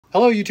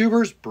Hello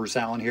YouTubers, Bruce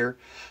Allen here.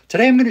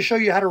 Today I'm going to show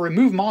you how to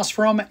remove moss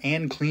from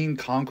and clean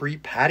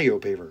concrete patio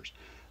pavers.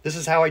 This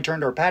is how I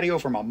turned our patio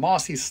from a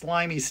mossy,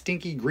 slimy,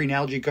 stinky, green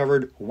algae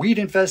covered, weed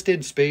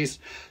infested space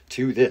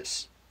to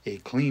this. A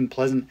clean,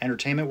 pleasant,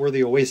 entertainment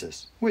worthy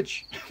oasis,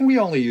 which we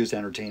only use to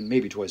entertain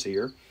maybe twice a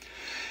year.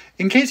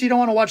 In case you don't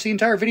want to watch the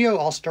entire video,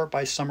 I'll start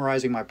by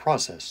summarizing my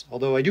process,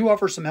 although I do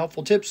offer some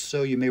helpful tips,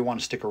 so you may want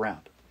to stick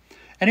around.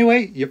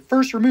 Anyway, you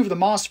first remove the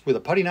moss with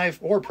a putty knife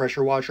or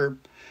pressure washer.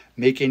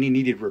 Make any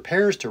needed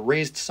repairs to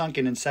raised,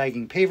 sunken, and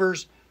sagging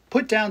pavers.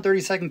 Put down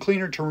 30-second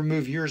cleaner to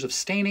remove years of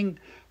staining.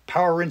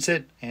 Power rinse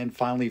it, and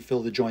finally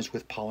fill the joints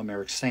with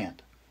polymeric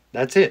sand.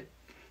 That's it.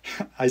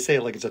 I say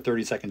it like it's a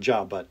 30-second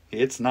job, but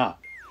it's not.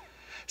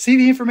 See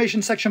the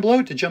information section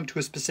below to jump to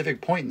a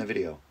specific point in the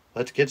video.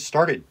 Let's get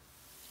started.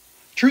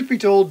 Truth be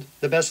told,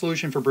 the best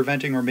solution for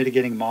preventing or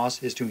mitigating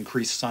moss is to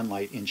increase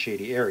sunlight in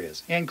shady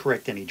areas and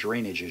correct any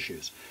drainage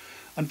issues.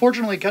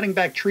 Unfortunately, cutting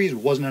back trees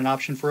wasn't an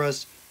option for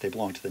us. They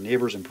belong to the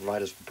neighbors and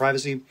provide us with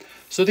privacy.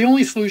 So the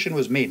only solution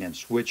was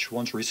maintenance, which,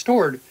 once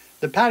restored,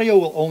 the patio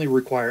will only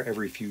require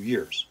every few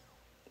years.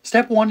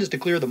 Step 1 is to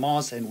clear the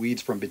moss and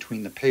weeds from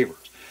between the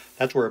pavers.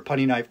 That's where a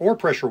putty knife or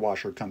pressure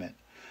washer come in.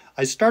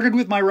 I started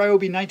with my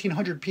Ryobi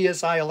 1900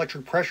 PSI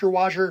electric pressure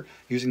washer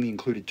using the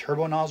included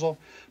turbo nozzle,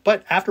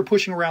 but after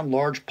pushing around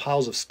large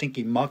piles of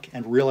stinky muck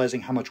and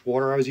realizing how much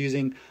water I was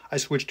using, I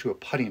switched to a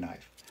putty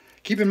knife.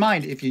 Keep in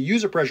mind, if you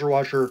use a pressure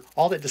washer,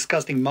 all that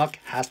disgusting muck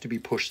has to be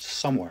pushed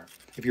somewhere.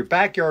 If your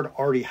backyard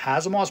already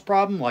has a moss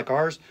problem, like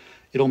ours,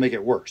 it'll make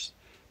it worse.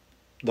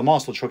 The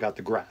moss will choke out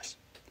the grass.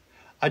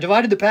 I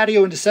divided the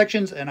patio into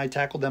sections and I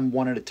tackled them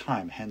one at a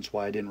time, hence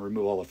why I didn't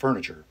remove all the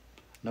furniture.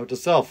 Note to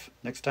self,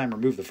 next time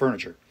remove the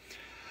furniture.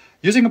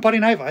 Using a putty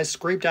knife, I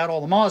scraped out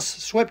all the moss,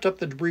 swept up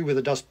the debris with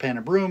a dustpan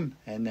and broom,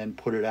 and then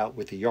put it out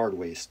with the yard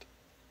waste.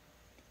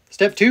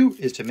 Step 2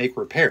 is to make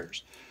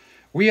repairs.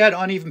 We had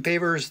uneven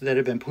pavers that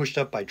had been pushed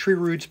up by tree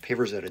roots,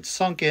 pavers that had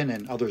sunken,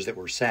 and others that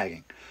were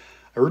sagging.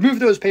 I removed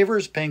those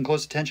pavers, paying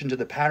close attention to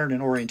the pattern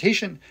and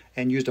orientation,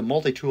 and used a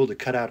multi-tool to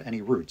cut out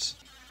any roots.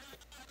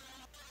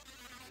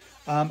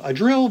 A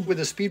drill with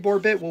a speed bore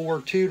bit will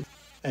work too,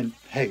 and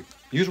hey,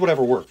 use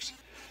whatever works.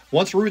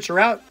 Once the roots are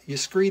out, you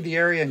screed the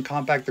area and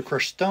compact the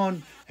crushed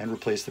stone and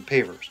replace the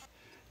pavers.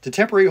 To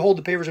temporarily hold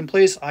the pavers in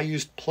place, I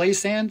used play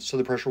sand so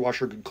the pressure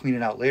washer could clean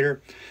it out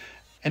later.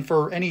 And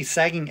for any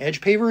sagging edge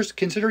pavers,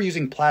 consider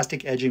using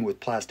plastic edging with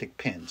plastic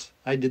pins.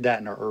 I did that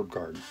in our herb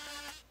garden.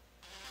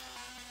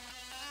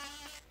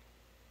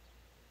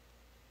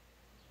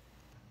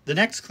 The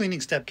next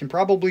cleaning step can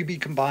probably be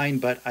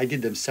combined, but I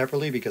did them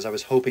separately because I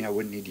was hoping I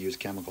wouldn't need to use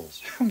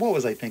chemicals. What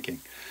was I thinking?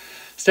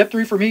 Step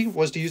 3 for me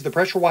was to use the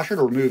pressure washer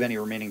to remove any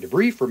remaining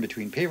debris from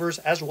between pavers,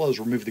 as well as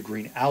remove the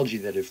green algae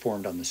that had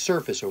formed on the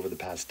surface over the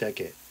past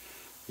decade.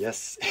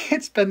 Yes,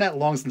 it's been that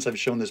long since I've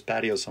shown this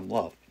patio some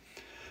love.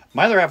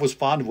 My other half was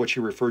fond of what she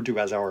referred to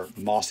as our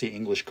mossy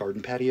English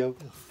garden patio.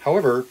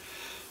 However,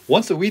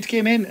 once the weeds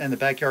came in and the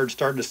backyard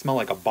started to smell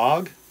like a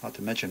bog, not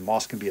to mention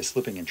moss can be a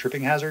slipping and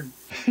tripping hazard,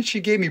 she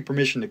gave me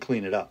permission to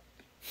clean it up.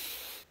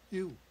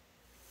 Ew.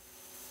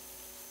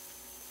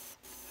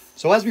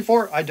 So as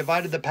before, I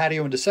divided the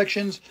patio into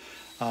sections,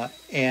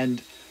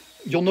 and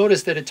you'll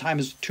notice that at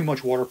times too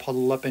much water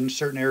puddled up in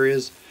certain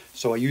areas,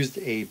 so I used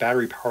a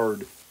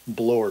battery-powered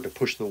blower to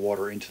push the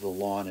water into the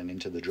lawn and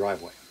into the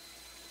driveway.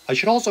 I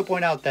should also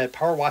point out that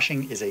power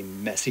washing is a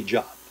messy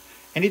job.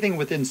 Anything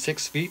within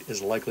 6 feet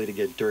is likely to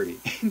get dirty,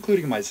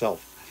 including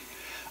myself.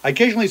 I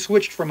occasionally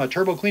switched from a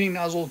turbo cleaning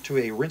nozzle to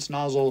a rinse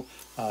nozzle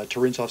to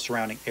rinse off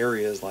surrounding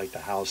areas like the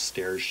house,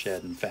 stairs,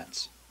 shed, and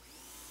fence.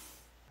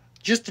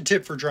 Just a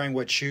tip for drying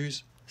wet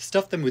shoes,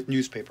 stuff them with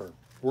newspaper.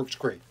 Works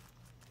great.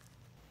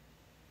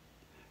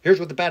 Here's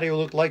what the patio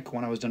looked like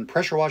when I was done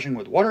pressure washing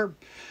with water.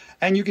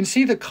 And you can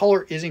see the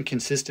color isn't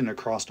consistent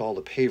across all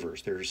the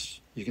pavers.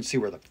 You can see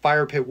where the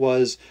fire pit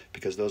was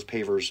because those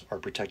pavers are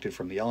protected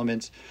from the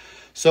elements.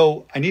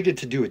 So I needed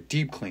to do a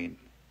deep clean.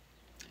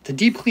 To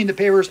deep clean the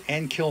pavers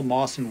and kill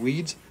moss and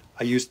weeds,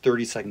 I used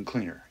 30-second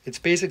cleaner. It's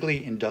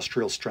basically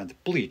industrial strength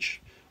bleach,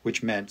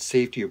 which meant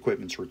safety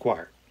equipment's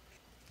required.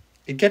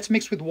 It gets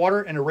mixed with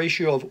water in a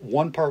ratio of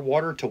 1 part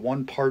water to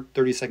 1 part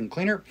 30-second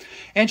cleaner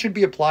and should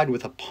be applied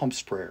with a pump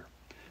sprayer.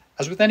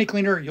 As with any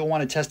cleaner, you'll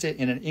want to test it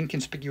in an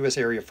inconspicuous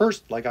area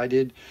first, like I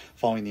did,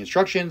 following the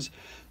instructions.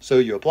 So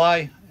you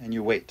apply and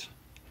you wait.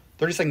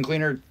 30-second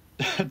cleaner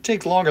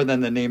takes longer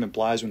than the name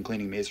implies when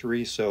cleaning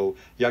masonry, so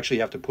you actually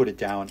have to put it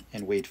down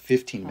and wait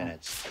 15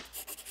 minutes.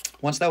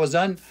 Once that was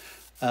done,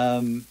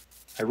 I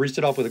rinsed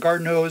it off with a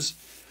garden hose,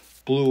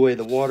 blew away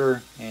the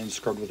water, and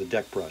scrubbed with a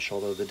deck brush,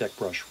 although the deck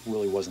brush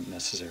really wasn't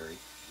necessary.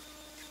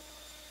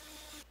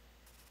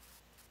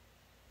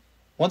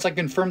 Once I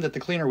confirmed that the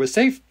cleaner was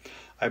safe,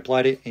 I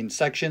applied it in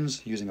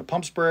sections using a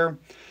pump sprayer,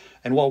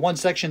 and while one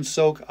section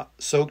soaked,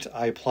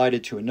 I applied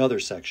it to another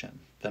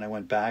section. Then I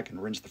went back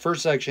and rinsed the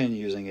first section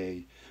using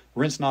a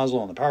rinse nozzle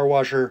on the power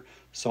washer,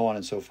 so on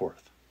and so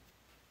forth.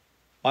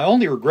 My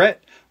only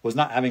regret was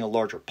not having a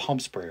larger pump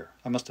sprayer.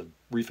 I must have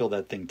refilled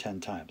that thing 10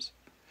 times.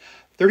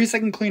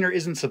 30-second cleaner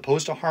isn't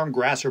supposed to harm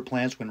grass or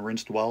plants when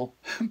rinsed well,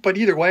 but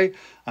either way,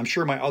 I'm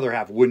sure my other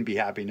half wouldn't be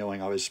happy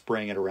knowing I was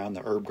spraying it around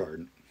the herb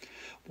garden.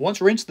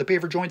 Once rinsed, the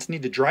paver joints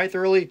need to dry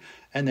thoroughly,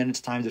 and then it's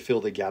time to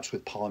fill the gaps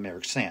with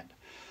polymeric sand.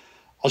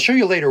 I'll show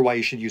you later why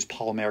you should use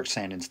polymeric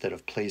sand instead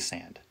of play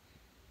sand.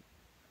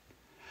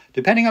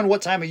 Depending on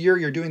what time of year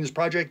you're doing this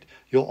project,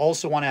 you'll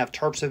also want to have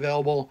tarps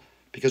available,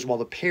 because while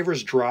the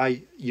paver's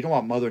dry, you don't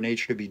want Mother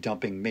Nature to be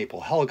dumping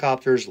maple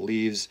helicopters,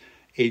 leaves,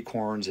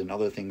 acorns, and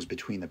other things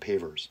between the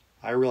pavers.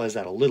 I realized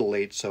that a little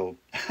late, so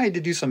I had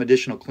to do some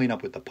additional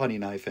cleanup with the putty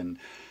knife and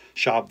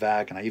shop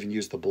vac, and I even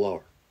used the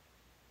blower.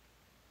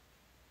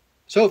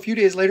 So a few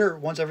days later,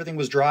 once everything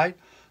was dry,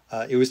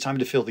 it was time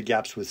to fill the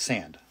gaps with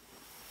sand.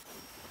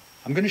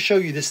 I'm going to show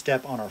you this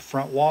step on our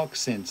front walk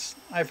since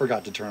I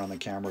forgot to turn on the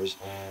cameras,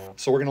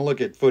 so we're going to look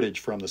at footage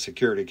from the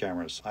security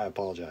cameras. I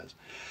apologize.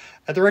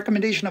 At the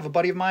recommendation of a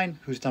buddy of mine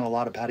who's done a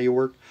lot of patio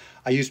work,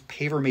 I used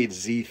Pavermade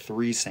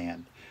Z3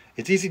 sand.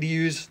 It's easy to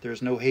use,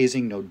 there's no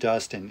hazing, no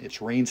dust, and it's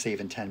rain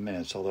safe in 10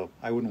 minutes, although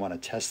I wouldn't want to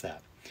test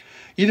that.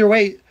 Either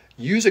way,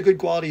 use a good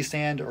quality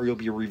sand or you'll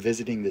be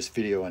revisiting this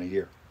video in a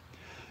year.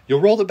 You'll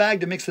roll the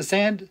bag to mix the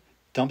sand,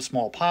 dump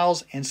small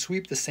piles, and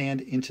sweep the sand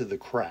into the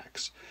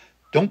cracks.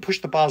 Don't push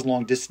the piles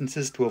long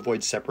distances to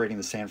avoid separating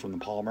the sand from the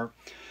polymer.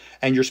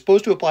 And you're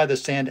supposed to apply the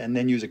sand and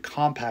then use a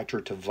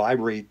compactor to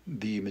vibrate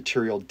the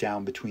material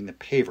down between the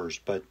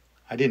pavers, but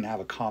I didn't have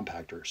a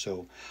compactor,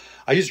 so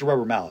I used a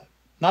rubber mallet.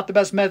 Not the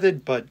best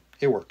method, but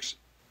it works.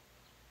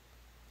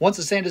 Once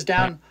the sand is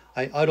down,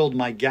 I idled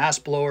my gas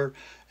blower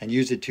and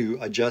used it to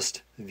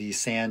adjust the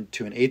sand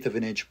to 1/8 of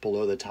an inch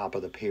below the top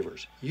of the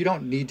pavers. You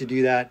don't need to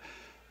do that.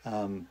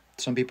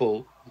 Some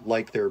people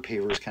like their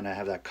pavers kind of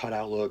have that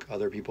cutout look.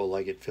 Other people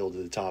like it filled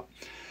to the top.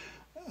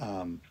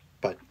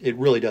 But it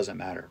really doesn't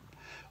matter.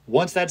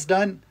 Once that's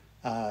done,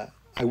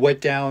 I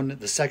wet down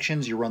the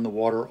sections. You run the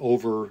water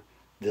over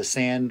the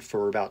sand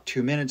for about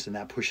 2 minutes, and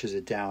that pushes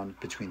it down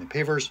between the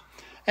pavers.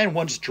 And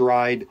once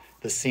dried,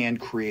 the sand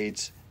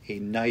creates a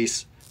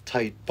nice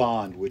tight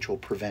bond which will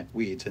prevent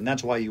weeds. And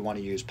that's why you want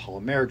to use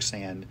polymeric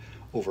sand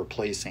over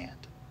play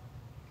sand.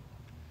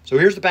 So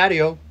here's the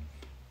patio.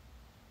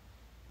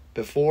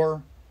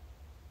 Before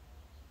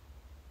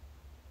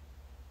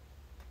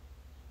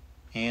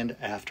and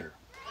after.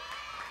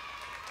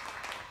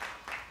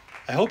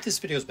 I hope this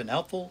video has been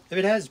helpful. If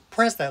it has,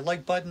 press that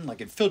like button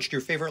like it filched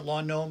your favorite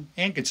lawn gnome,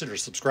 and consider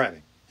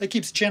subscribing. That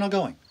keeps the channel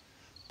going.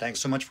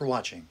 Thanks so much for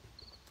watching.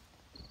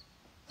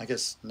 I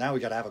guess now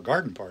we gotta have a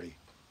garden party.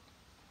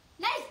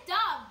 Nice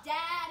job,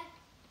 Dad.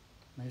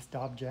 Nice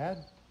job,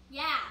 Jad.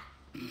 Yeah.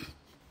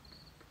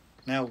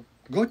 Now,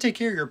 go take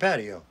care of your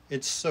patio.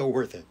 It's so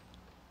worth it.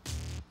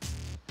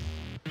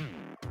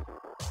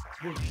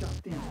 Good shot.